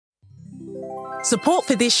Support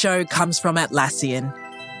for this show comes from Atlassian.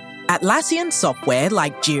 Atlassian software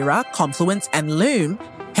like Jira, Confluence, and Loom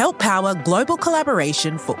help power global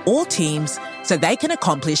collaboration for all teams so they can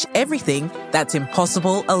accomplish everything that's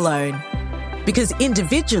impossible alone. Because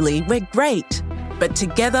individually, we're great, but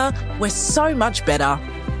together, we're so much better.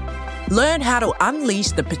 Learn how to unleash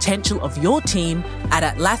the potential of your team at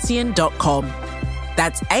Atlassian.com.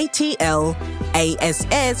 That's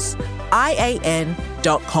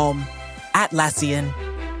Atlassian.com. Atlassian.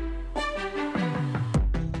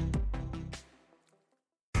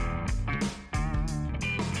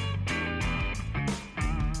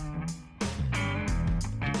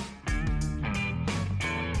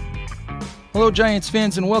 Hello, Giants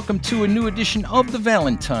fans, and welcome to a new edition of the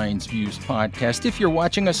Valentine's Views podcast. If you're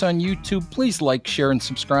watching us on YouTube, please like, share, and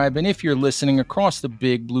subscribe. And if you're listening across the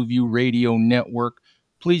Big Blue View Radio Network,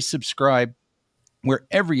 please subscribe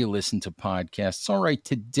wherever you listen to podcasts. All right,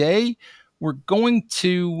 today we're going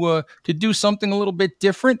to do something a little bit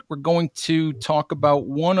different. We're going to talk about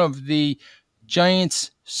one of the Giants'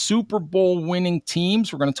 Super Bowl winning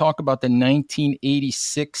teams. We're going to talk about the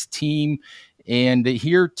 1986 team, and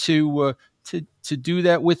here to do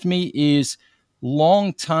that with me is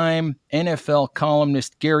longtime NFL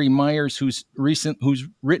columnist Gary Myers, who's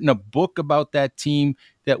written a book about that team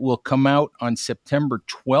that will come out on September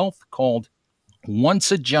 12th called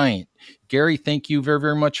Once a Giant. Gary, thank you very,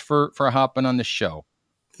 very much for hopping on the show.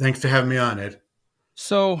 Thanks for having me on, Ed.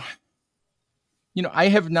 So, I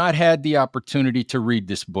have not had the opportunity to read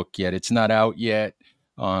this book yet. It's not out yet.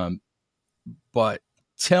 But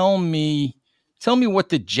tell me what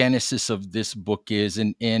the genesis of this book is.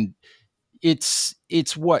 And it's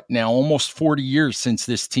what now, almost 40 years since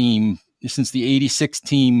the 86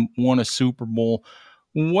 team won a Super Bowl.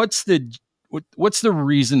 What's the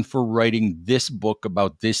reason for writing this book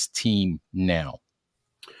about this team now?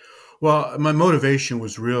 Well, my motivation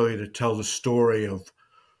was really to tell the story of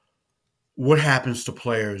what happens to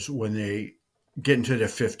players when they get into their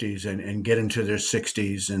 50s and get into their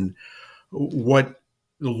 60s, and what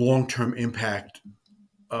the long-term impact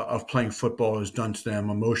of playing football has done to them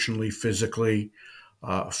emotionally, physically,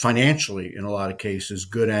 financially, in a lot of cases,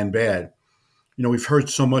 good and bad. We've heard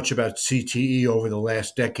so much about CTE over the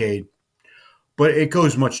last decade, but it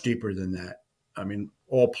goes much deeper than that. I mean,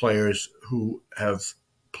 all players who have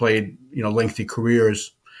played, lengthy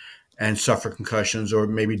careers and suffer concussions, or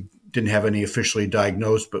maybe didn't have any officially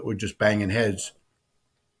diagnosed, but were just banging heads.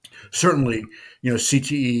 Certainly,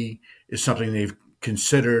 CTE is something they've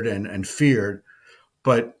considered and feared,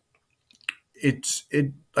 but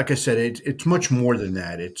like I said, it's much more than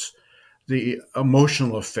that. It's the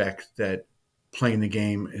emotional effect that playing the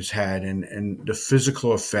game has had, and the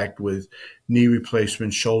physical effect with knee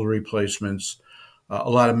replacements, shoulder replacements, a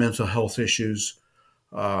lot of mental health issues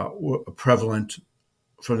were prevalent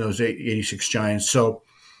from those 86 Giants. So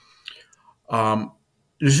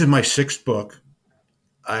this is my sixth book.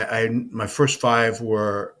 My first five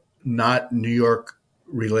were not New York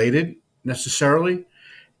related necessarily,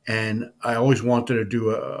 and I always wanted to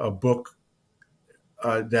do a book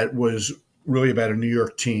that was really about a New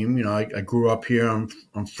York team. I grew up here. I'm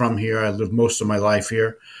from here. I lived most of my life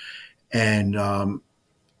here, and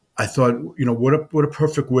I thought, what a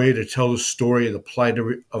perfect way to tell the story of the plight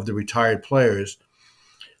of the retired players.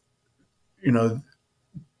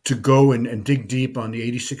 To go and dig deep on the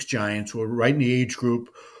 86 Giants. We're right in the age group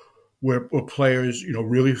where players,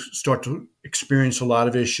 really start to experience a lot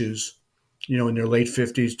of issues, in their late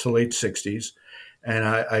 50s to late 60s. And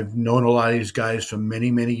I've known a lot of these guys for many,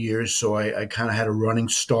 many years. So I kind of had a running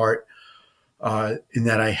start in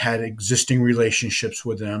that I had existing relationships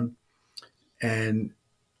with them. And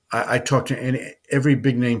I talked to every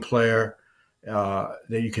big name player that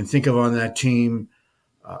you can think of on that team.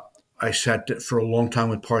 I sat for a long time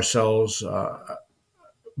with Parcells.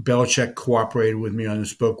 Belichick cooperated with me on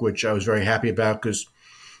this book, which I was very happy about because,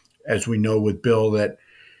 as we know with Bill, that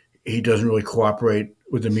he doesn't really cooperate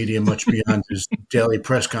with the media much beyond his daily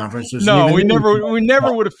press conferences. No, we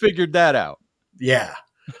never would have figured that out. Yeah.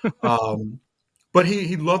 But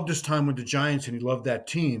he loved his time with the Giants, and he loved that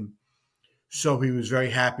team. So he was very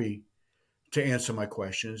happy to answer my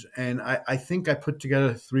questions. And I think I put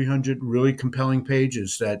together 300 really compelling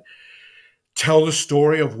pages that tell the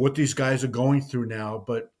story of what these guys are going through now.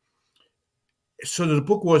 But so the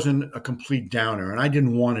book wasn't a complete downer, and I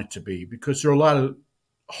didn't want it to be, because there are a lot of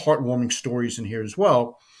heartwarming stories in here as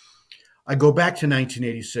well. I go back to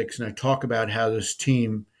 1986 and I talk about how this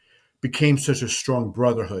team became such a strong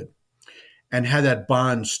brotherhood and how that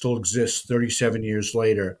bond still exists 37 years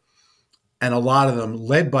later. And a lot of them,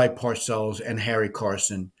 led by Parcells and Harry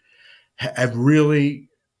Carson, have really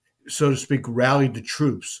so to speak, rallied the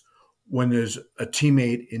troops when there's a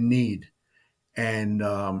teammate in need. And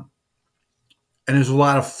there's a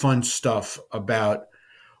lot of fun stuff about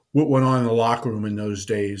what went on in the locker room in those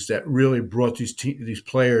days that really brought these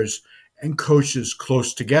players and coaches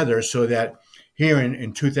close together, so that here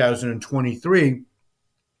in 2023,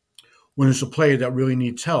 when there's a player that really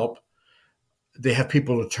needs help, they have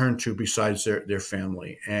people to turn to besides their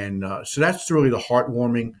family. And so that's really the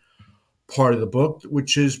heartwarming part of the book,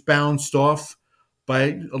 which is balanced off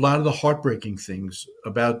by a lot of the heartbreaking things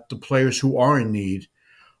about the players who are in need,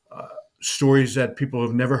 stories that people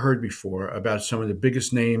have never heard before about some of the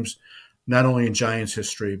biggest names, not only in Giants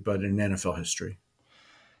history, but in NFL history.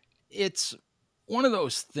 It's one of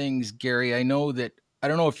those things, Gary. I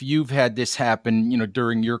don't know if you've had this happen,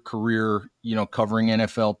 during your career, covering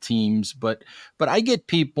NFL teams, but I get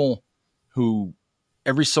people who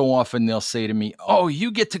every so often they'll say to me, "Oh,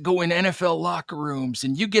 you get to go in NFL locker rooms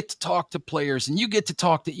and you get to talk to players and you get to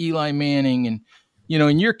talk to Eli Manning. And,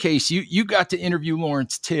 in your case, you got to interview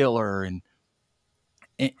Lawrence Taylor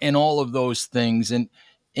and all of those things."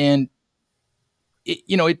 And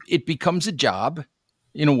it becomes a job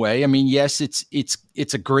in a way. I mean, yes,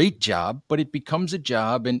 it's a great job, but it becomes a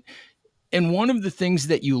job. And one of the things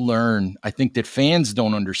that you learn, I think, that fans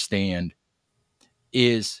don't understand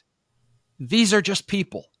is these are just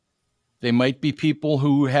people. They might be people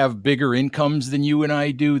who have bigger incomes than you and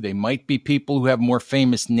I do. They might be people who have more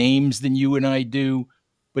famous names than you and I do.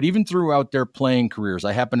 But even throughout their playing careers,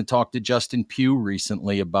 I happened to talk to Justin Pugh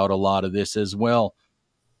recently about a lot of this as well.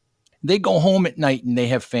 They go home at night and they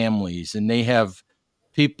have families and they have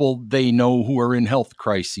people they know who are in health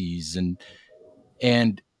crises,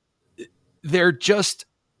 and they're just,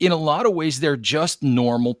 in a lot of ways, they're just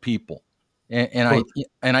normal people. And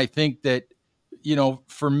I think that,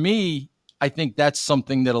 for me, I think that's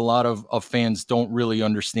something that a lot of fans don't really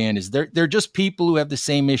understand is they're just people who have the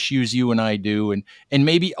same issues you and I do, and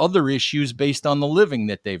maybe other issues based on the living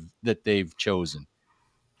that they've chosen.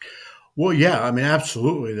 Well, yeah, I mean,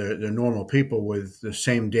 absolutely. They're normal people with the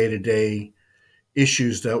same day-to-day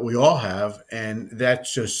issues that we all have. And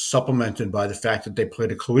that's just supplemented by the fact that they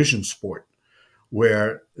played a collision sport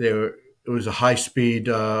where it was a high-speed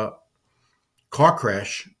car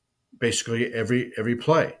crash basically every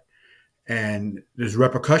play. And there's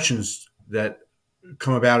repercussions that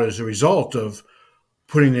come about as a result of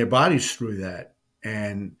putting their bodies through that.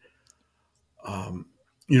 And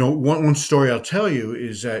one story I'll tell you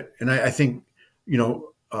is that, and I think,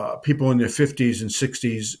 people in their 50s and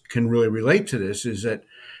 60s can really relate to this, is that,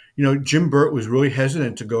 Jim Burt was really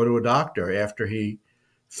hesitant to go to a doctor after he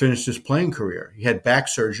finished his playing career. He had back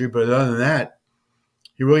surgery, but other than that,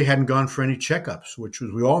 he really hadn't gone for any checkups, which,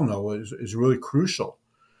 as we all know, is really crucial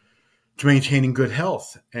to maintaining good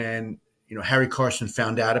health. And, Harry Carson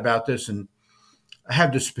found out about this, and I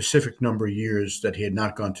have the specific number of years that he had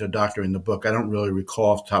not gone to a doctor in the book. I don't really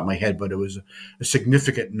recall off the top of my head, but it was a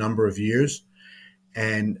significant number of years.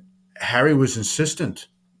 And Harry was insistent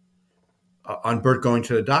on Burt going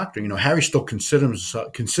to the doctor. Harry still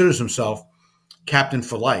considers himself captain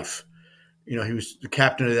for life. He was the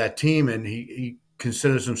captain of that team, and he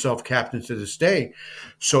considers himself captain to this day.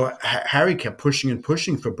 So Harry kept pushing and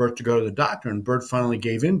pushing for Burt to go to the doctor, and Burt finally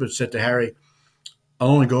gave in, but said to Harry, "I'll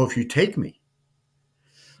only go if you take me."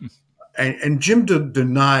 And Jim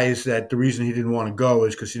denies that the reason he didn't want to go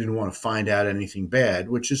is because he didn't want to find out anything bad,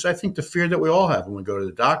 which is, I think, the fear that we all have when we go to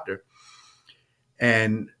the doctor.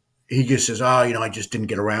 And he just says, I just didn't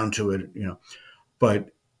get around to it, But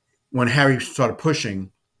when Harry started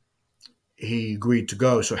pushing, he agreed to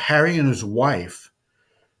go. So Harry and his wife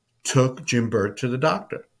took Jim Burt to the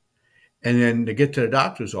doctor. And then they get to the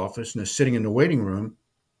doctor's office, and they're sitting in the waiting room.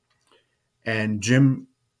 And Jim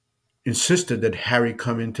insisted that Harry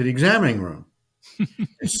come into the examining room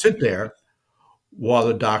and sit there while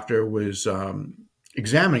the doctor was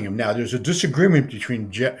examining him. Now, there's a disagreement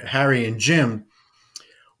between Harry and Jim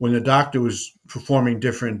when the doctor was performing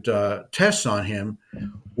different tests on him,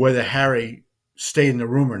 whether Harry stayed in the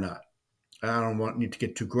room or not. I don't need to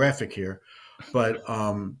get too graphic here, but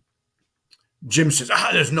Jim says,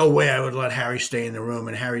 there's no way I would let Harry stay in the room.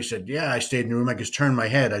 And Harry said, yeah, I stayed in the room. I just turned my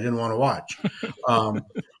head. I didn't want to watch.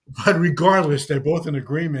 But regardless, they're both in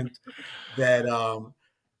agreement that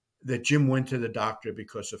that Jim went to the doctor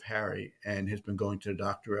because of Harry and has been going to the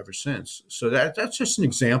doctor ever since. So that's just an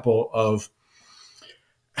example of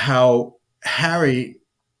how Harry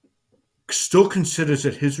still considers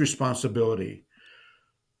it his responsibility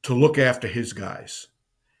to look after his guys.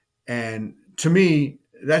 And to me,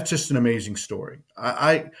 that's just an amazing story.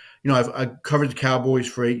 I've covered the Cowboys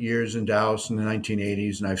for 8 years in Dallas in the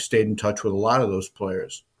 1980s, and I've stayed in touch with a lot of those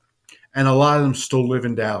players. And a lot of them still live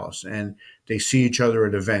in Dallas, and they see each other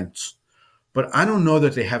at events. But I don't know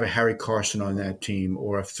that they have a Harry Carson on that team,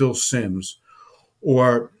 or a Phil Simms,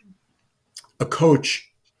 or a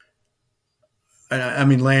coach. And I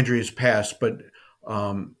mean, Landry has passed, but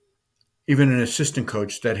um, even an assistant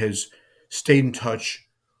coach that has stayed in touch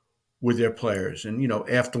with their players. And,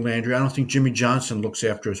 after Landry, I don't think Jimmy Johnson looks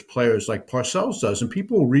after his players like Parcells does. And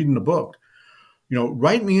people will read in the book,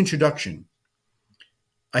 right in the introduction,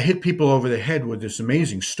 I hit people over the head with this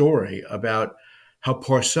amazing story about how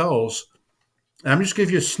Parcells, and I'm just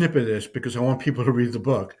giving you a snippet of this because I want people to read the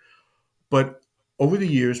book, but over the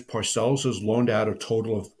years, Parcells has loaned out a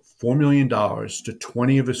total of $4 million to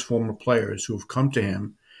 20 of his former players who have come to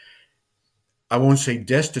him. I won't say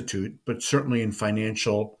destitute, but certainly in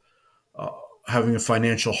having a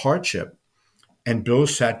financial hardship. And Bill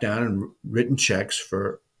sat down and written checks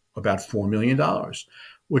for about $4 million,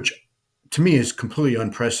 which to me is completely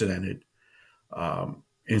unprecedented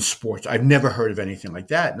in sports. I've never heard of anything like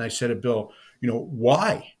that. And I said to Bill,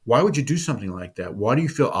 why? Why would you do something like that? Why do you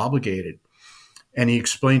feel obligated? And he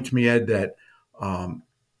explained to me, Ed, that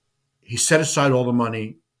he set aside all the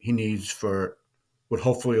money he needs for what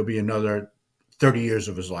hopefully will be another 30 years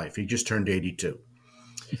of his life. He just turned 82.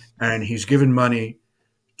 And he's given money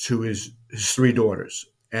to his 3 daughters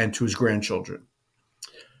and to his grandchildren.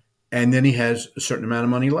 And then he has a certain amount of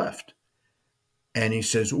money left. And he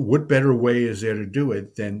says, what better way is there to do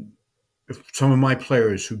it than if some of my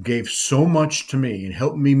players who gave so much to me and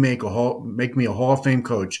helped me make me a Hall of Fame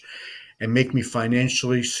coach and make me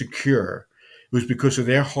financially secure. It was because of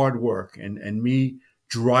their hard work and me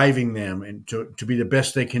driving them and to be the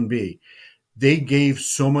best they can be. They gave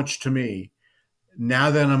so much to me.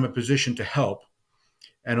 Now that I'm in a position to help,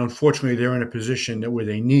 and unfortunately they're in a position where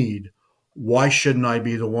they need, why shouldn't I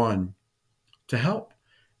be the one to help?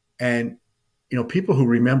 And, people who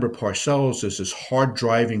remember Parcells as this hard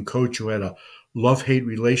driving coach who had a love-hate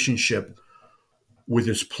relationship with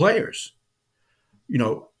his players,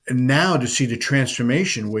 and now to see the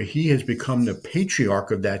transformation where he has become the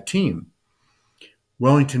patriarch of that team.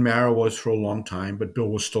 Wellington Mara was for a long time, but Bill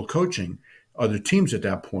was still coaching other teams at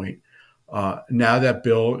that point. Now that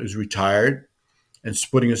Bill is retired and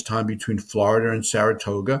splitting his time between Florida and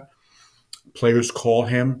Saratoga, players call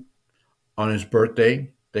him on his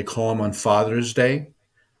birthday. They call him on Father's Day.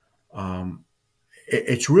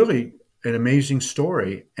 It's really an amazing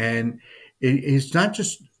story. And it's not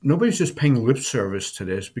just, nobody's just paying lip service to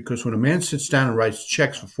this, because when a man sits down and writes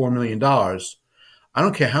checks for $4 million, I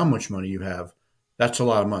don't care how much money you have, that's a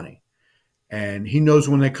lot of money. And he knows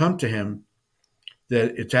when they come to him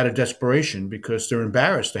that it's out of desperation because they're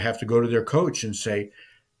embarrassed to have to go to their coach and say,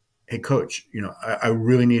 hey, coach, I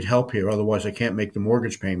really need help here. Otherwise, I can't make the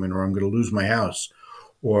mortgage payment, or I'm going to lose my house,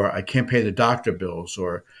 or I can't pay the doctor bills,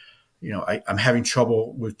 or, I'm having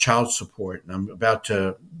trouble with child support and I'm about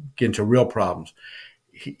to get into real problems.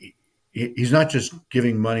 He's not just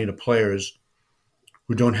giving money to players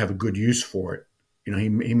who don't have a good use for it.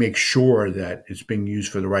 He makes sure that it's being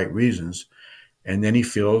used for the right reasons. And then he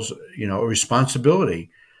feels, a responsibility.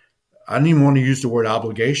 I don't even want to use the word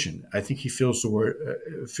obligation. I think he feels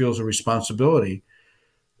feels a responsibility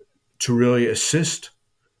to really assist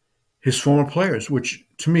his former players, which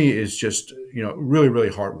to me is just, really, really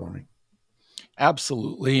heartwarming.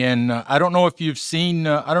 Absolutely. And I don't know if you've seen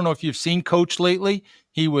Coach lately.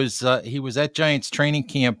 He was at Giants training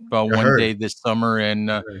camp one day this summer, and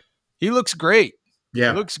he looks great.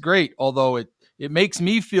 Yeah. He looks great. Although it makes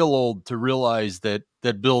me feel old to realize that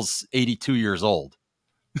Bill's 82 years old.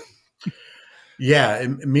 Yeah,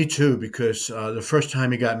 and me too, because the first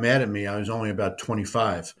time he got mad at me, I was only about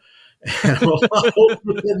 25. And I'm a lot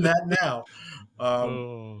older than that now.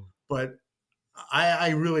 But I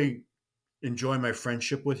really enjoy my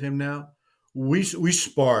friendship with him now. We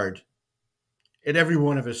sparred at every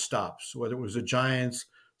one of his stops, whether it was the Giants,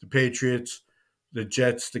 the Patriots, the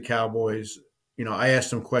Jets, the Cowboys. I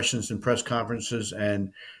asked him questions in press conferences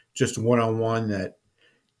and just one-on-one that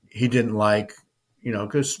he didn't like,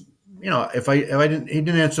 because, if he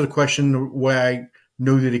didn't answer the question the way I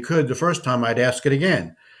knew that he could the first time, I'd ask it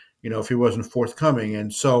again, if he wasn't forthcoming.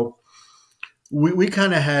 And so we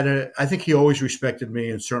kind of had I think he always respected me,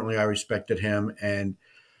 and certainly I respected him. And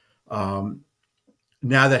now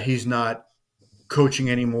that he's not coaching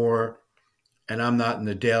anymore and I'm not in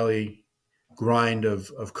the daily grind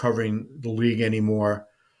of covering the league anymore,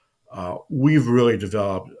 we've really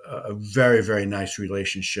developed a very, very nice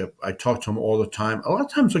relationship. I talk to him all the time. A lot of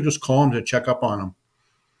times I just call him to check up on him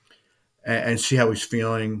and see how he's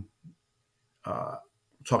feeling.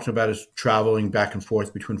 Talking about his traveling back and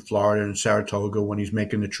forth between Florida and Saratoga when he's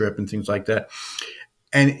making the trip and things like that.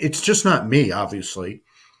 And it's just not me, obviously.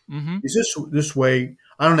 Mm-hmm. He's this way.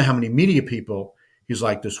 I don't know how many media people he's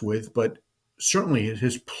like this with, but certainly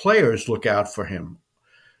his players look out for him.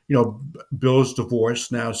 Bill's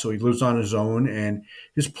divorced now, so he lives on his own, and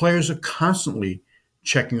his players are constantly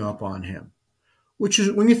checking up on him, which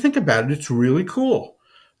is, when you think about it, it's really cool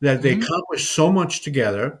that they Mm-hmm. accomplished so much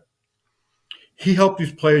together. He helped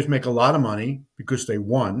these players make a lot of money because they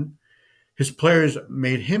won. His players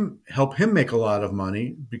help him make a lot of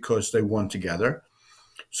money because they won together.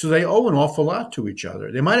 So they owe an awful lot to each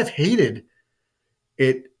other. They might have hated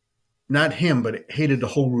it, not him, but hated the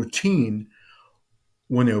whole routine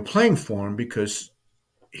when they were playing for him, because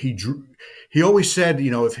he always said,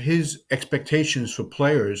 if his expectations for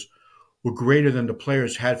players were greater than the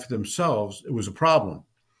players had for themselves, it was a problem.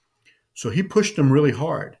 So he pushed them really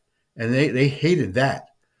hard, and they hated that.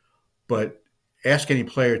 But ask any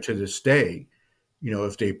player to this day,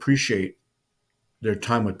 if they appreciate their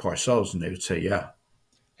time with Parcells, and they would say, yeah.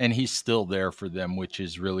 And he's still there for them, which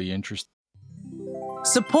is really interesting.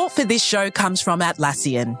 Support for this show comes from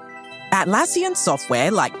Atlassian. Atlassian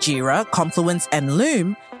software like Jira, Confluence, and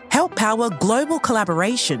Loom help power global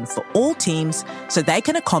collaboration for all teams so they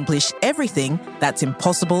can accomplish everything that's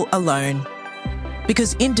impossible alone.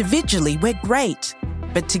 Because individually we're great,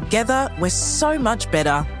 but together we're so much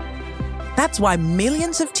better. That's why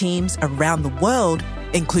millions of teams around the world,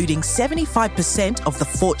 including 75% of the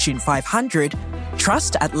Fortune 500,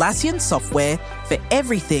 trust Atlassian software for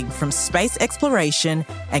everything from space exploration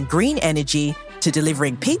and green energy to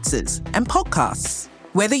delivering pizzas and podcasts.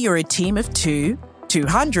 Whether you're a team of 2,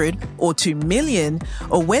 200, or 2 million,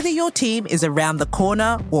 or whether your team is around the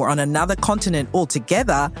corner or on another continent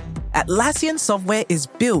altogether, Atlassian software is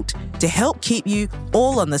built to help keep you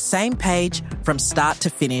all on the same page from start to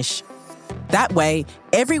finish. That way,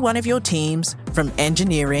 every one of your teams, from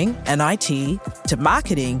engineering and IT to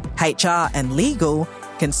marketing, HR, and legal,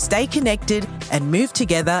 can stay connected and move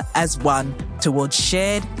together as one towards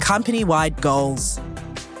shared company-wide goals.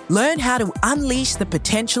 Learn how to unleash the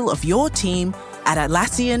potential of your team at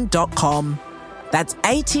Atlassian.com. That's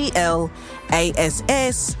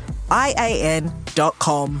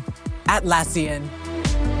ATLASSIAN.com. Atlassian.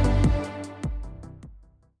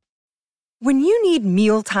 When you need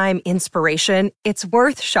mealtime inspiration, it's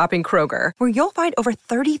worth shopping Kroger, where you'll find over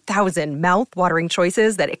 30,000 mouth-watering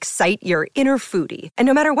choices that excite your inner foodie. And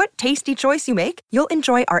no matter what tasty choice you make, you'll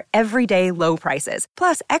enjoy our everyday low prices,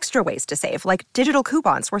 plus extra ways to save, like digital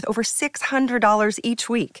coupons worth over $600 each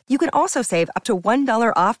week. You can also save up to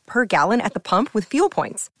 $1 off per gallon at the pump with fuel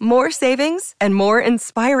points. More savings and more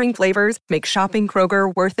inspiring flavors make shopping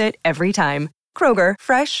Kroger worth it every time. Kroger,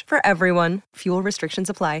 fresh for everyone. Fuel restrictions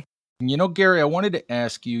apply. Gary, I wanted to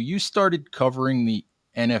ask you, you started covering the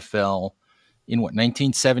NFL in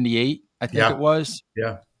 1978, I think it was?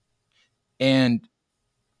 Yeah. And,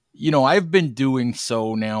 I've been doing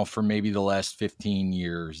so now for maybe the last 15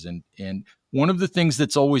 years. And one of the things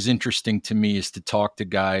that's always interesting to me is to talk to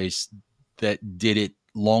guys that did it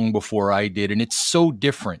long before I did. And it's so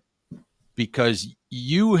different because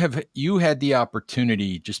you had the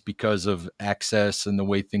opportunity, just because of access and the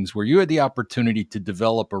way things were, you had the opportunity to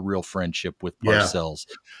develop a real friendship with Parcells,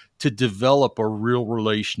 to develop a real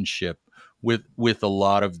relationship with a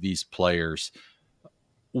lot of these players.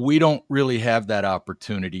 We don't really have that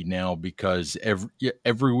opportunity now because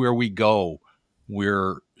everywhere we go,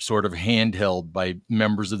 we're sort of handheld by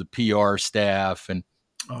members of the PR staff, and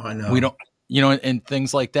I know. we don't, and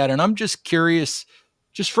things like that. And I'm just curious,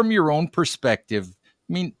 just from your own perspective,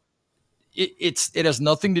 I mean, it has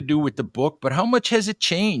nothing to do with the book, but how much has it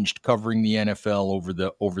changed covering the NFL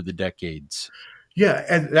over the decades? Yeah,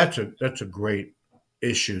 and that's a great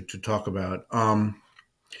issue to talk about.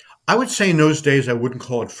 I would say in those days I wouldn't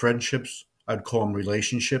call it friendships; I'd call them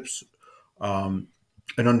relationships. An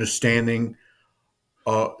understanding.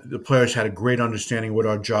 The players had a great understanding what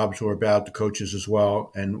our jobs were about, the coaches as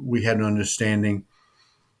well, and we had an understanding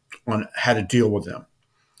on how to deal with them.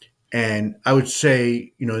 And I would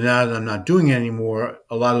say, now that I'm not doing it anymore,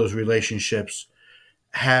 a lot of those relationships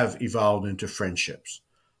have evolved into friendships.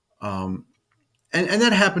 And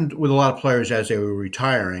that happened with a lot of players as they were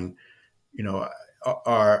retiring.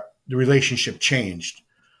 The relationship changed.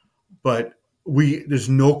 But there's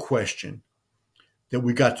no question that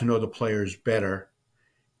we got to know the players better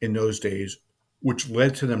in those days, which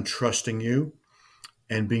led to them trusting you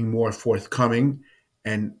and being more forthcoming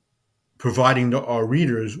and providing our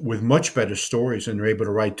readers with much better stories than they're able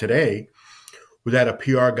to write today, without a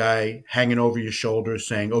PR guy hanging over your shoulder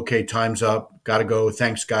saying, okay, time's up, got to go,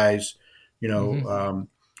 thanks, guys,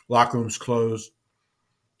 locker room's closed.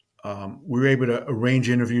 We were able to arrange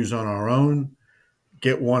interviews on our own.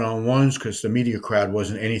 get one-on-ones because the media crowd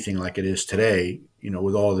wasn't anything like it is today,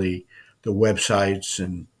 with all the websites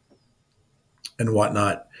and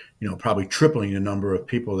whatnot, probably tripling the number of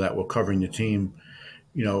people that were covering the team,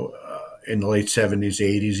 in the late 70s,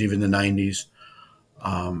 80s, even the 90s.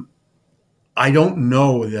 I don't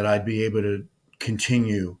know that I'd be able to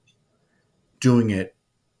continue doing it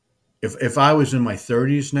if I was in my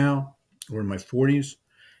 30s now or in my 40s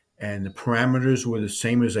and the parameters were the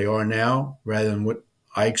same as they are now rather than what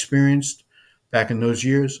I experienced back in those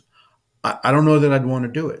years. I don't know that I'd want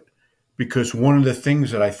to do it, because one of the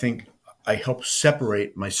things that I think I helped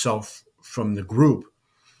separate myself from the group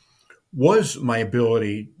was my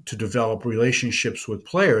ability to develop relationships with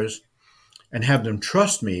players and have them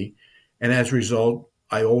trust me. And as a result,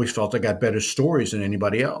 I always felt I got better stories than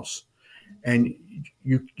anybody else. And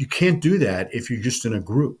you can't do that if you're just in a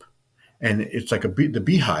group. And it's like the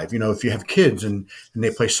beehive. If you have kids and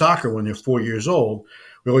they play soccer when they're 4 years old,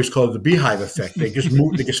 we always call it the beehive effect. They just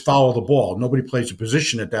move, they just follow the ball. Nobody plays a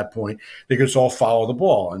position at that point. They just all follow the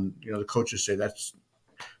ball. And the coaches say that's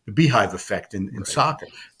the beehive effect in Right. soccer.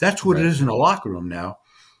 That's what it is in a locker room now.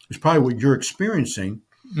 It's probably what you're experiencing.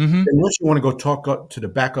 Mm-hmm. Unless you want to go talk up to the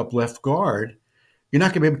backup left guard, you're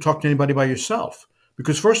not going to be able to talk to anybody by yourself.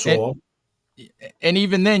 Because first of all, and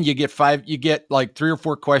even then you get like 3 or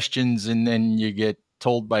 4 questions and then you get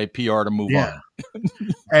told by PR to move on.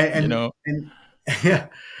 And yeah,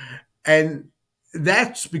 and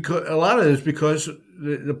that's because a lot of it is because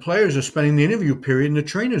the players are spending the interview period in the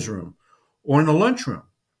trainer's room or in the lunchroom.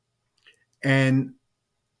 And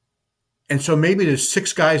so maybe there's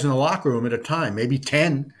 6 guys in the locker room at a time, maybe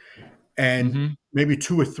 10, and maybe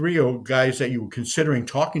 2 or 3 are guys that you were considering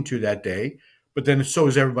talking to that day, but then so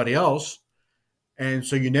is everybody else. And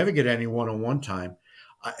so you never get any one-on-one time.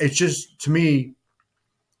 It's just, to me,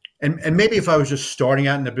 and maybe if I was just starting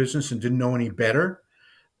out in the business and didn't know any better,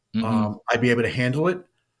 I'd be able to handle it.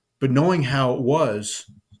 But knowing how it was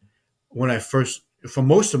when I first, for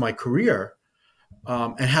most of my career,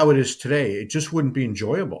 and how it is today, it just wouldn't be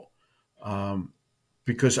enjoyable,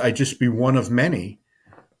 because I'd just be one of many.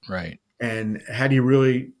 Right. And how do you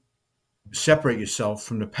really separate yourself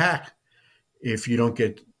from the pack if you don't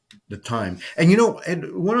get the time? And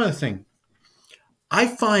and one other thing, I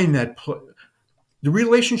find that the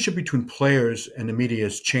relationship between players and the media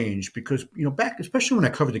has changed because, back, especially when I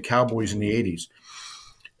covered the Cowboys in the 80s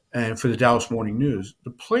and for the Dallas Morning News,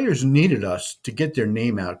 the players needed us to get their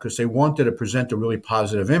name out because they wanted to present a really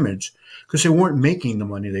positive image because they weren't making the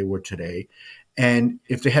money they were today. And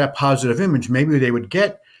if they had a positive image, maybe they would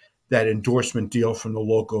get that endorsement deal from the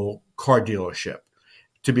local car dealership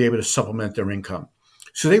to be able to supplement their income.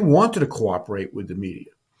 So they wanted to cooperate with the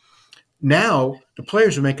media. Now the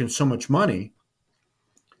players are making so much money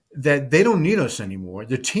that they don't need us anymore.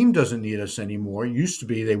 The team doesn't need us anymore. It used to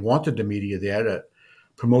be they wanted the media there to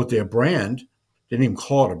promote their brand. They didn't even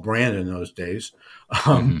call it a brand in those days.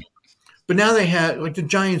 But now they have, like the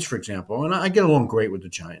Giants, for example, and I get along great with the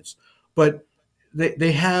Giants, but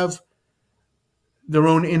they have their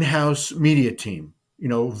own in-house media team,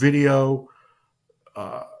 video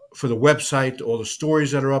for the website, all the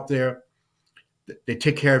stories that are up there. They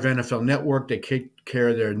take care of NFL Network. They take care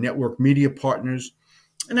of their network media partners.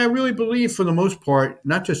 And I really believe, for the most part,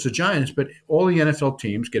 not just the Giants, but all the NFL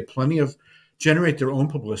teams get generate their own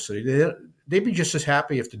publicity. They'd be just as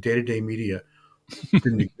happy if the day-to-day media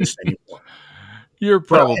didn't exist anymore. You're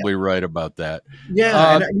probably right about that.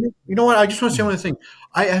 Yeah. And you know what? I just want to say one thing.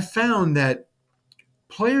 I have found that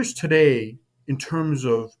players today, in terms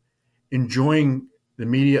of enjoying the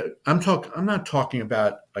media, I'm not talking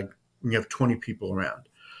about like when you have 20 people around,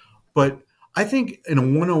 but I think in a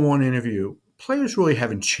one-on-one interview, players really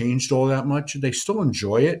haven't changed all that much. They still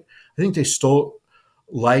enjoy it. I think they still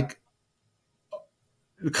like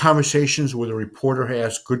the conversations where the reporter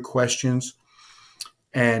asks good questions,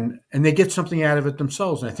 and they get something out of it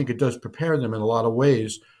themselves. And I think it does prepare them in a lot of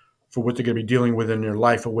ways for what they're going to be dealing with in their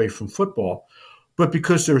life away from football. But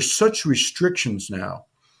because there are such restrictions now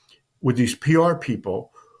with these PR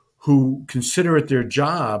people who consider it their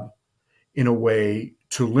job in a way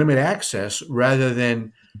to limit access rather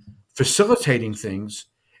than facilitating things,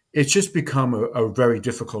 it's just become a very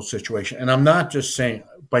difficult situation. And I'm not just saying,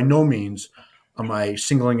 by no means am I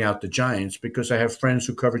singling out the Giants, because I have friends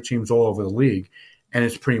who cover teams all over the league, and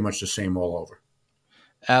it's pretty much the same all over.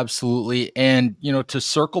 Absolutely. And, to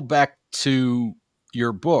circle back to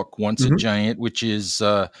your book, Once a Giant, which is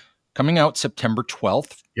coming out September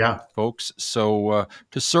 12th, folks. So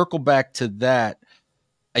to circle back to that,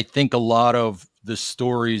 I think a lot of the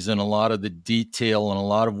stories and a lot of the detail and a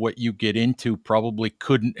lot of what you get into probably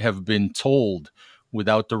couldn't have been told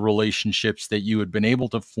without the relationships that you had been able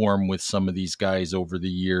to form with some of these guys over the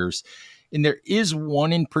years. And there is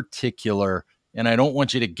one in particular, and I don't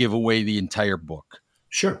want you to give away the entire book.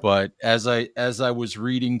 Sure. But as I was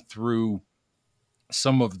reading through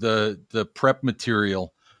some of the prep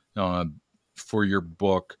material for your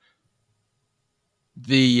book,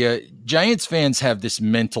 the Giants fans have this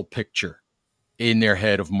mental picture in their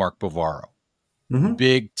head of Mark Bavaro. Mm-hmm.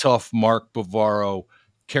 Big, tough Mark Bavaro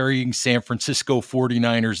carrying San Francisco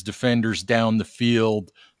 49ers defenders down the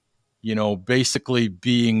field, basically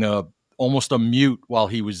being almost a mute while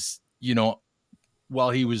he was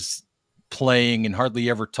playing and hardly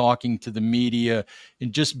ever talking to the media,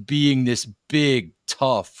 and just being this big,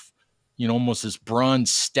 tough, almost this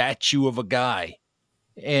bronze statue of a guy.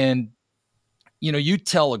 And you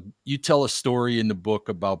tell a story in the book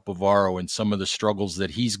about Bavaro and some of the struggles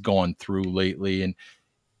that he's gone through lately, and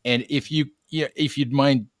if you'd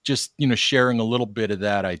mind just sharing a little bit of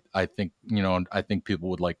that, I think people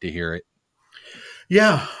would like to hear it.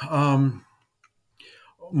 Yeah,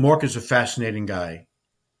 Mark is a fascinating guy.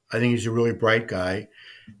 I think he's a really bright guy,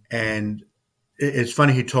 and it's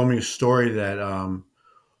funny. He told me a story that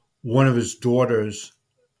one of his daughters,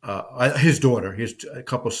 his daughter, he has a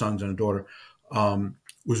couple of sons and a daughter,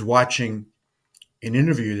 was watching an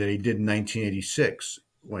interview that he did in 1986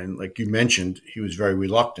 when, like you mentioned, he was very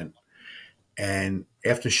reluctant. And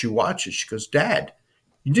after she watched it, she goes, "Dad,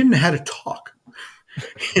 you didn't know how to talk,"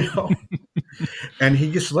 And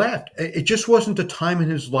he just laughed. It just wasn't the time in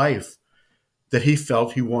his life that he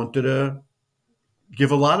felt he wanted to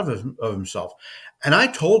give a lot of himself. And I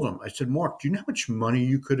told him, I said, "Mark, do you know how much money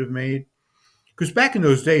you could have made?" Because back in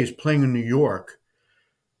those days, playing in New York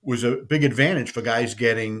was a big advantage for guys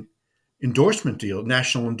getting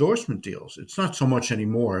national endorsement deals. It's not so much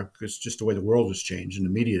anymore because just the way the world has changed and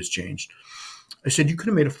the media has changed. I said, "You could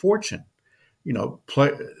have made a fortune.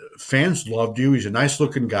 Fans loved you. He's a nice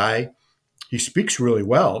looking guy. He speaks really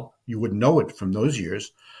well. You wouldn't know it from those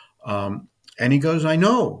years." And he goes, I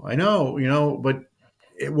know, but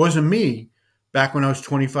it wasn't me back when I was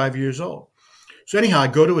 25 years old. So anyhow, I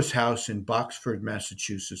go to his house in Boxford,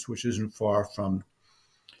 Massachusetts, which isn't far from,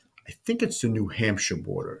 I think it's the New Hampshire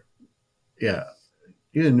border. Yeah,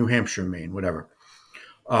 either New Hampshire or Maine, whatever.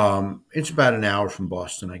 It's about an hour from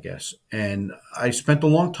Boston, I guess. And I spent a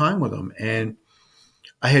long time with him. And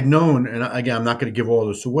I had known, and again, I'm not going to give all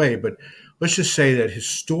this away, but let's just say that his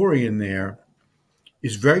story in there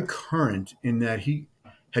is very current in that he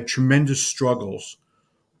had tremendous struggles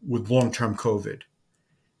with long-term COVID.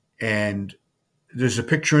 And there's a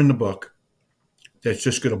picture in the book that's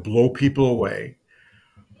just going to blow people away.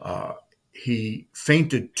 He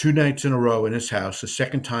fainted 2 nights in a row in his house, the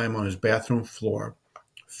second time on his bathroom floor,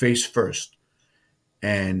 face first.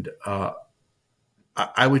 And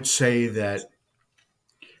I would say that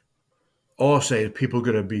all I'll say is people are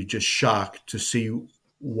going to be just shocked to see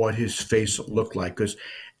what his face looked like. He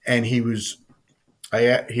had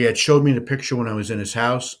showed me the picture when I was in his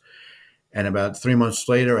house. And about 3 months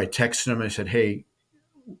later, I texted him. I said, "Hey,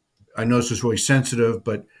 I know this is really sensitive,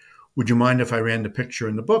 but would you mind if I ran the picture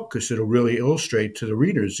in the book? Because it'll really illustrate to the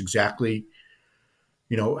readers exactly,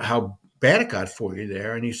 how bad it got for you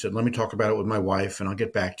there." And he said, "Let me talk about it with my wife and I'll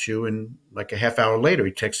get back to you." And like a half hour later,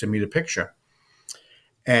 he texted me the picture.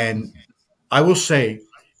 And I will say,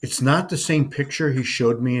 it's not the same picture he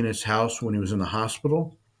showed me in his house when he was in the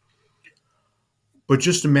hospital. But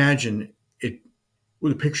just imagine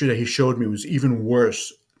the picture that he showed me was even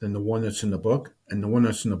worse than the one that's in the book. And the one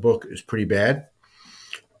that's in the book is pretty bad.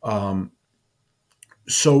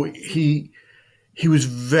 So he was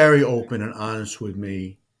very open and honest with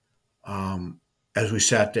me as we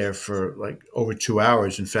sat there for like over 2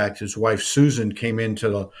 hours. In fact, his wife, Susan, came into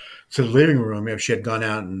the living room after she had gone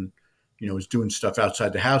out and, was doing stuff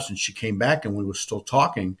outside the house. And she came back and we were still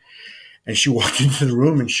talking. And she walked into the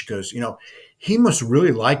room and she goes, "He must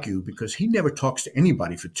really like you because he never talks to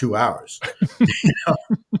anybody for 2 hours."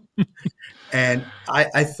 And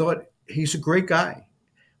I thought he's a great guy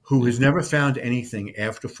who has never found anything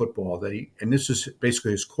after football and this is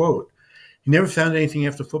basically his quote, he never found anything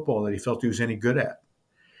after football that he felt he was any good at.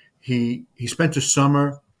 He spent a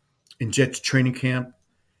summer in Jets training camp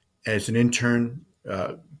as an intern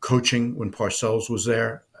coaching when Parcells was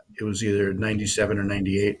there. It was either 97 or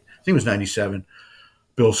 98. I think it was 97,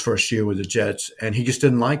 Bill's first year with the Jets, and he just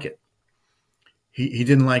didn't like it. He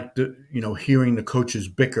didn't like hearing the coaches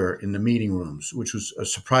bicker in the meeting rooms, which was a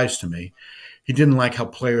surprise to me. He didn't like how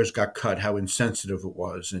players got cut, how insensitive it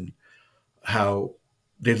was, and how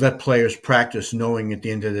they let players practice knowing at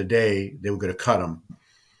the end of the day they were going to cut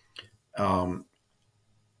them.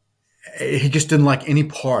 He just didn't like any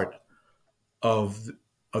part of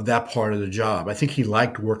that part of the job. I think he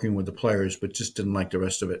liked working with the players, but just didn't like the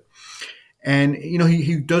rest of it. And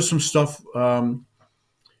he does some stuff.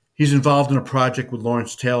 He's involved in a project with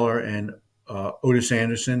Lawrence Taylor and Otis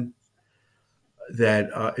Anderson that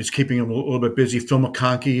is keeping him a little bit busy. Phil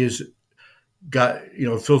McConkey is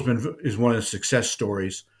is one of the success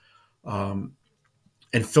stories, and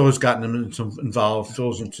Phil has gotten him involved.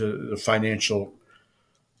 Phil's into the financial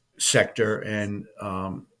sector and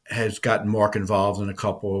has gotten Mark involved in a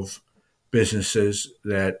couple of businesses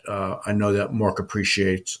that I know that Mark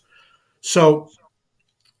appreciates. So,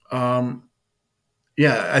 I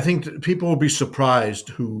think that people will be surprised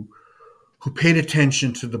who paid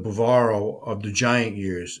attention to the Bavaro of the Giant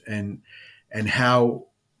years and how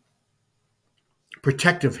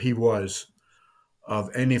protective he was of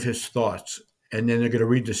any of his thoughts. And then they're going to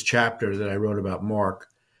read this chapter that I wrote about Mark.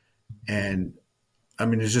 And I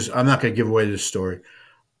mean, I'm not going to give away this story,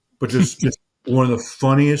 but it's just one of the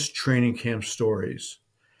funniest training camp stories,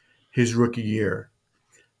 his rookie year,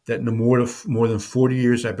 that in the more than 40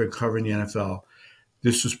 years I've been covering the NFL,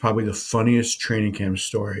 this was probably the funniest training camp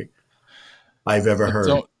story I've ever heard.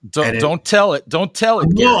 Don't tell it. Don't tell it.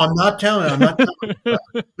 No, Gary. I'm not telling it. I'm not telling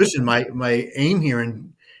it. Listen, my aim here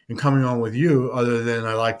in coming on with you, other than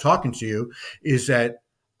I like talking to you, is that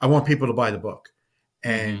I want people to buy the book.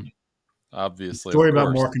 And obviously, the story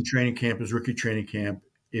about Mark in training camp, his rookie training camp,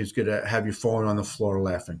 is going to have you falling on the floor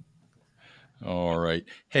laughing. All right.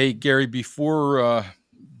 Hey, Gary, before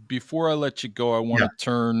I let you go, I want to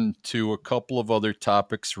turn to a couple of other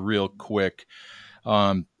topics real quick.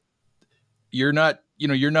 You're not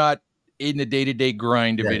in the day-to-day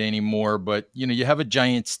grind of it anymore, but you have a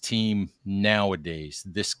Giants team nowadays,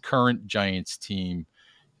 this current Giants team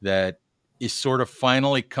that is sort of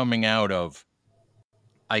finally coming out of,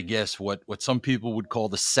 I guess, what some people would call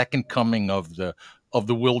the second coming of the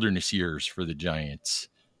wilderness years for the Giants.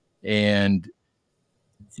 And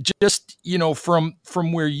just,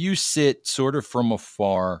 from where you sit sort of from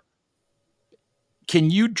afar,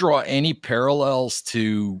 can you draw any parallels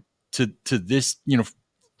to this,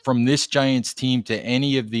 from this Giants team to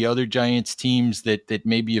any of the other Giants teams that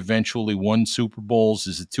maybe eventually won Super Bowls?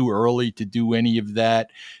 Is it too early to do any of that?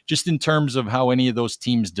 Just in terms of how any of those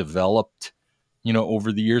teams developed,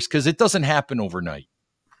 over the years, because it doesn't happen overnight.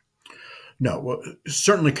 No, well,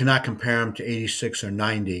 certainly cannot compare them to 86 or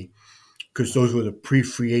 90 because those were the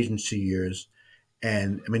pre-free agency years.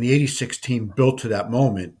 And I mean, the 86 team built to that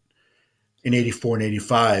moment in 84 and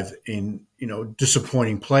 85 in,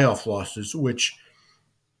 disappointing playoff losses, which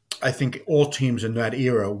I think all teams in that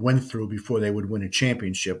era went through before they would win a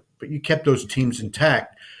championship. But you kept those teams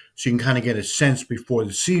intact so you can kind of get a sense before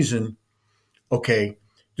the season, okay,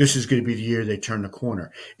 this is going to be the year they turn the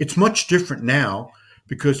corner. It's much different now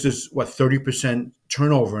because there's, 30%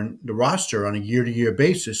 turnover in the roster on a year-to-year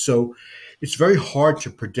basis. So it's very hard to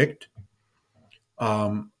predict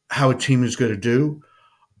how a team is going to do,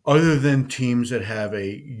 other than teams that have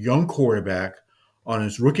a young quarterback on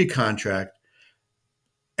his rookie contract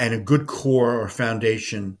and a good core or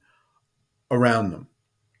foundation around them.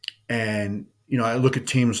 And, I look at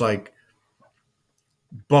teams like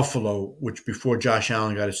Buffalo, which before Josh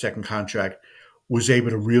Allen got his second contract, was able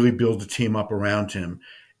to really build the team up around him.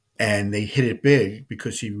 And they hit it big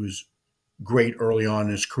because he was great early on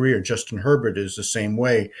in his career. Justin Herbert is the same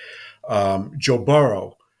way. Joe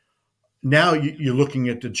Burrow. Now you're looking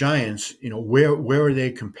at the Giants, where are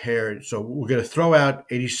they compared? So we're going to throw out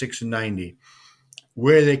 86 and 90.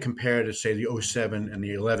 Where are they compared to, say, the 07 and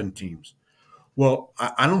the 11 teams? Well,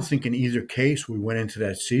 I don't think in either case we went into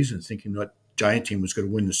that season thinking that Giant team was going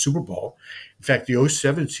to win the Super Bowl. In fact, the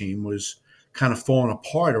 07 team was kind of falling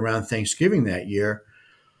apart around Thanksgiving that year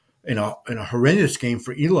in a horrendous game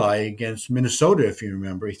for Eli against Minnesota, if you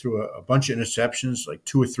remember. He threw a bunch of interceptions, like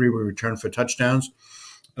 2 or 3 were returned for touchdowns.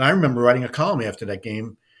 And I remember writing a column after that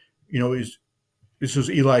game, this was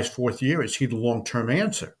Eli's 4th year. Is he the long-term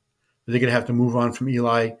answer? Are they going to have to move on from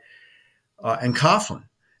Eli and Coughlin?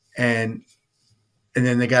 And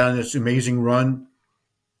then they got on this amazing run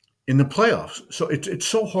in the playoffs. So it's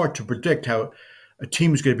so hard to predict how a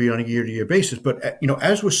team is going to be on a year-to-year basis. But,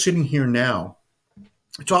 as we're sitting here now,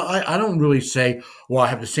 so I don't really say, well, I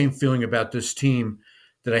have the same feeling about this team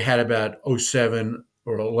that I had about 07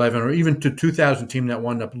 or 11 or even the 2000 team that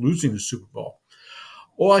wound up losing the Super Bowl.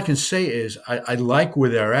 All I can say is I like where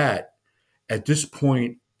they're at this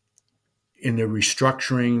point in the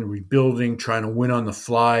restructuring, rebuilding, trying to win on the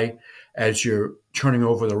fly as you're turning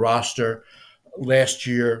over the roster. Last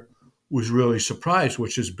year was really surprised,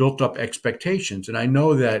 which has built up expectations. And I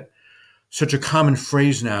know that such a common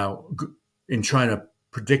phrase now in trying to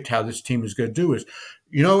predict how this team is going to do is,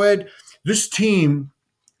 Ed, this team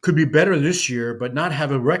could be better this year, but not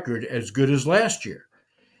have a record as good as last year.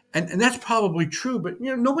 And that's probably true, but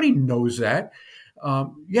nobody knows that.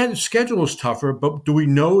 Yeah, the schedule is tougher, but do we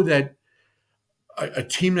know that a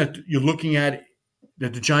team that you're looking at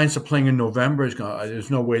that the Giants are playing in November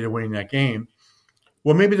there's no way they're winning that game?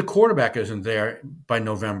 Well, maybe the quarterback isn't there by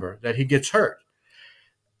November, that he gets hurt.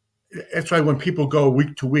 That's why when people go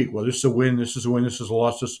week to week, well, this is a win, this is a win, this is a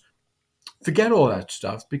loss, forget all that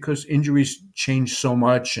stuff, because injuries change so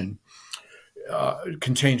much and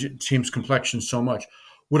can change team's complexion so much.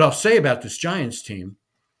 What I'll say about this Giants team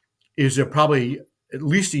is they're probably at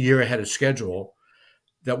least a year ahead of schedule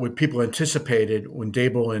that what people anticipated when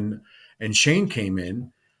Dable and Shane came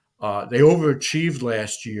in. They overachieved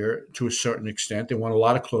last year to a certain extent. They won a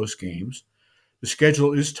lot of close games. The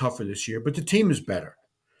schedule is tougher this year, but the team is better.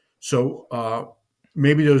 So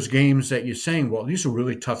maybe those games that you're saying, well, these are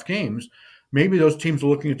really tough games, maybe those teams are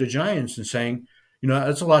looking at the Giants and saying,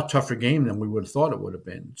 that's a lot tougher game than we would have thought it would have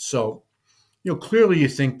been. So, clearly you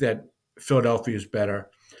think that Philadelphia is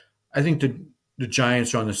better. I think the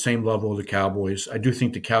Giants are on the same level as the Cowboys. I do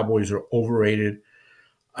think the Cowboys are overrated.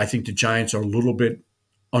 I think the Giants are a little bit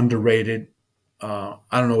underrated. I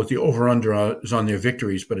don't know what the over-under is on their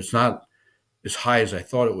victories, but it's not as high as I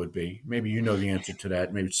thought it would be. Maybe you know the answer to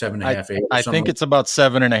that. Maybe it's 7.5, 8. I think it's about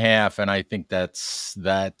 7.5, and I think that's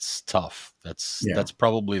tough. That's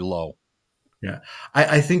probably low. Yeah,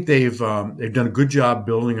 I think they've done a good job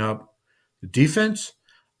building up the defense.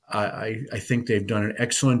 I think they've done an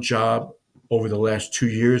excellent job over the last 2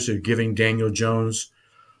 years of giving Daniel Jones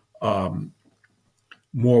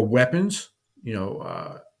more weapons.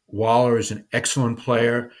 Waller is an excellent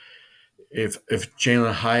player. If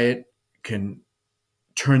Jalen Hyatt can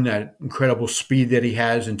turn that incredible speed that he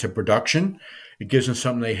has into production, it gives them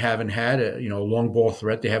something they haven't had, a long ball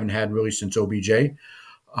threat they haven't had really since OBJ.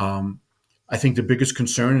 I think the biggest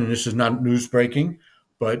concern, and this is not news breaking,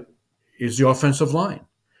 but is the offensive line.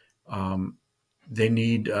 They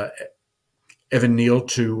need Evan Neal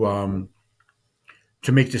to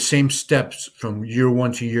make the same steps from year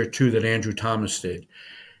one to year two that Andrew Thomas did.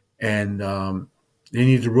 And they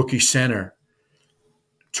need the rookie center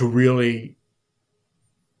to really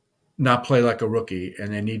not play like a rookie,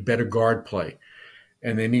 and they need better guard play.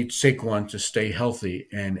 And they need Saquon to stay healthy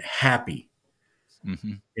and happy.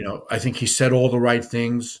 Mm-hmm. I think he said all the right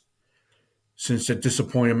things since the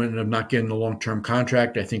disappointment of not getting the long-term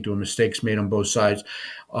contract. I think there were mistakes made on both sides.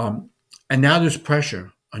 And now there's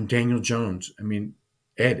pressure on Daniel Jones. I mean,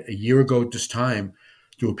 Ed, a year ago at this time,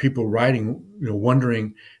 there were people writing,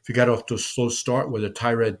 wondering if he got off to a slow start whether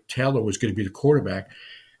Tyrod Taylor was going to be the quarterback.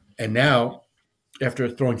 And now, after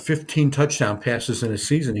throwing 15 touchdown passes in a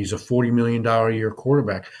season, he's a $40 million a year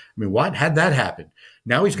quarterback. I mean, what had that happen?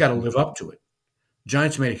 Now he's got to live up to it.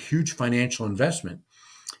 Giants made a huge financial investment,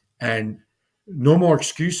 and no more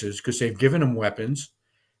excuses because they've given him weapons,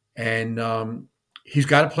 and he's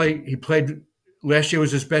got to play. He played last year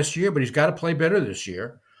was his best year, but he's got to play better this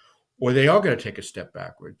year, or they are going to take a step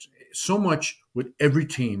backwards. So much with every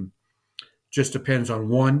team just depends on,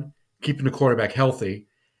 one, keeping the quarterback healthy,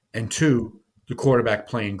 and two, the quarterback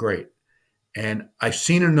playing great. And I've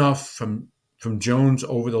seen enough from Jones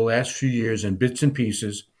over the last few years in bits and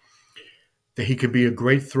pieces that he could be a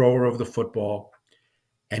great thrower of the football,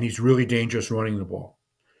 and he's really dangerous running the ball.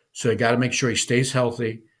 So they got to make sure he stays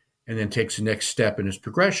healthy and then takes the next step in his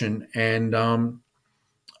progression. And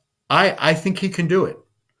I think he can do it.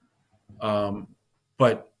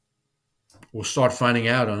 But we'll start finding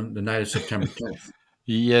out on the night of September 10th.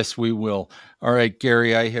 Yes, we will. All right,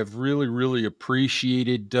 Gary, I have really, really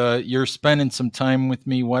appreciated your spending some time with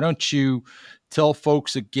me. Why don't you tell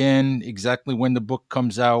folks again exactly when the book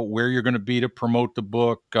comes out, where you're going to be to promote the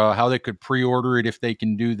book, how they could pre-order it if they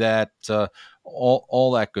can do that,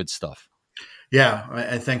 all that good stuff. Yeah,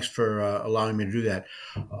 and thanks for allowing me to do that.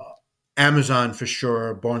 Amazon for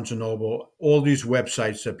sure, Barnes & Noble, all these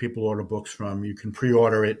websites that people order books from, you can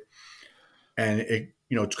pre-order it, and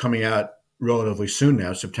it's coming out relatively soon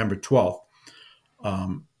now, September 12th.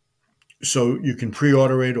 So you can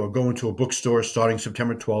pre-order it or go into a bookstore starting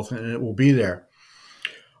September 12th, and it will be there.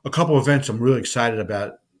 A couple of events I'm really excited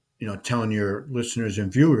about, telling your listeners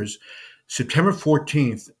and viewers. September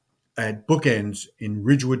 14th at Bookends in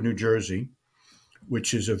Ridgewood, New Jersey,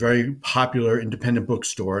 which is a very popular independent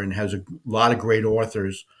bookstore and has a lot of great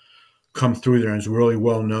authors come through there and is really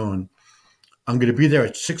well known. I'm going to be there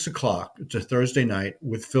at 6 o'clock. It's a Thursday night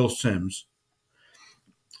with Phil Simms.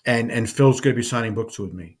 And Phil's going to be signing books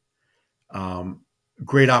with me.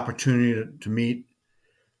 Great opportunity to meet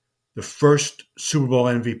the first Super Bowl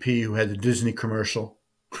MVP who had the Disney commercial.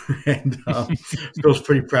 And Phil's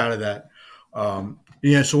pretty proud of that.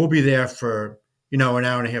 So we'll be there for, an hour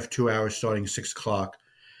and a half, 2 hours, starting 6 o'clock.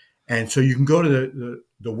 And so you can go to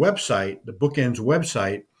the website, the Bookends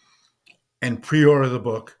website, and pre-order the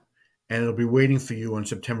book, and it'll be waiting for you on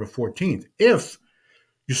September 14th. If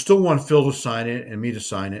you still want Phil to sign it and me to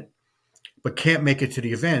sign it, but can't make it to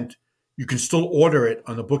the event, you can still order it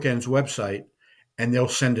on the Bookends website, and they'll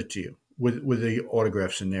send it to you with the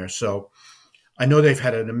autographs in there. So I know they've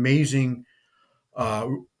had an amazing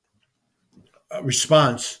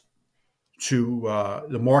response to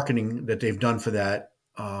the marketing that they've done for that,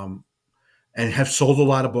 and have sold a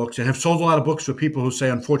lot of books, and have sold a lot of books for people who say,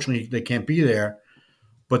 unfortunately, they can't be there,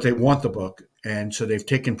 but they want the book. And so they've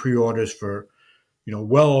taken pre-orders for,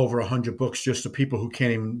 well over 100 books just for people who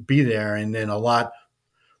can't even be there, and then a lot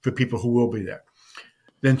for people who will be there.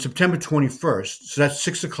 Then September 21st, so that's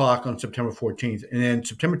 6 o'clock on September 14th. And then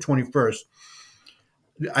September 21st,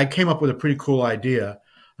 I came up with a pretty cool idea.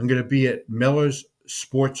 I'm going to be at Miller's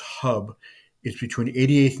Sports Hub. It's between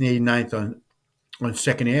 88th and 89th on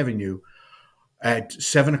 2nd Avenue at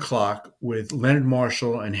 7 o'clock with Leonard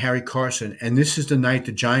Marshall and Harry Carson. And this is the night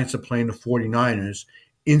the Giants are playing the 49ers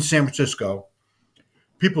in San Francisco.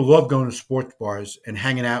 People love going to sports bars and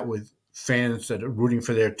hanging out with fans that are rooting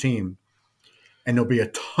for their team. And there'll be a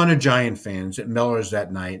ton of Giant fans at Miller's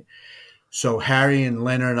that night. So Harry and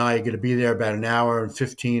Leonard and I are going to be there about an hour and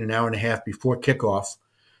 15, an hour and a half before kickoff,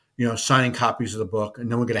 signing copies of the book.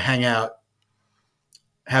 And then we're going to hang out,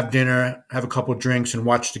 have dinner, have a couple of drinks, and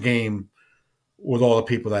watch the game with all the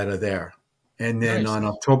people that are there. And then on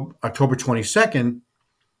October 22nd,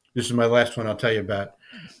 this is my last one I'll tell you about.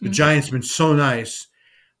 The Giants have been so nice.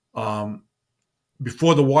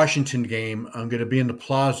 Before the Washington game, I'm going to be in the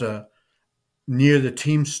plaza near the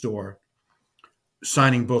team store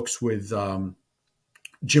signing books with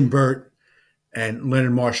Jim Burt and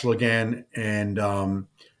Leonard Marshall again, and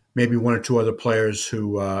maybe one or two other players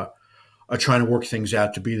who are trying to work things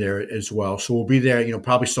out to be there as well. So we'll be there,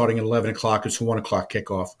 probably starting at 11 o'clock. It's a 1 o'clock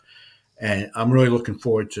kickoff. And I'm really looking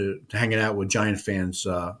forward to hanging out with Giant fans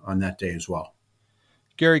on that day as well.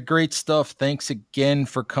 Gary, great stuff. Thanks again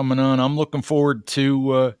for coming on. I'm looking forward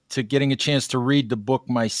to getting a chance to read the book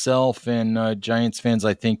myself. And Giants fans,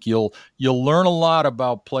 I think you'll learn a lot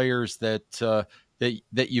about players that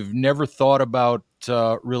you've never thought about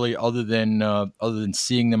really, other than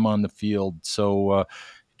seeing them on the field. So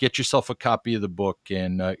get yourself a copy of the book.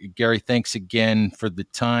 And Gary, thanks again for the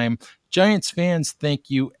time. Giants fans, thank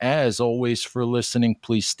you as always for listening.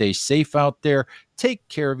 Please stay safe out there. Take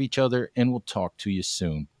care of each other, and we'll talk to you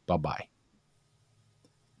soon. Bye-bye.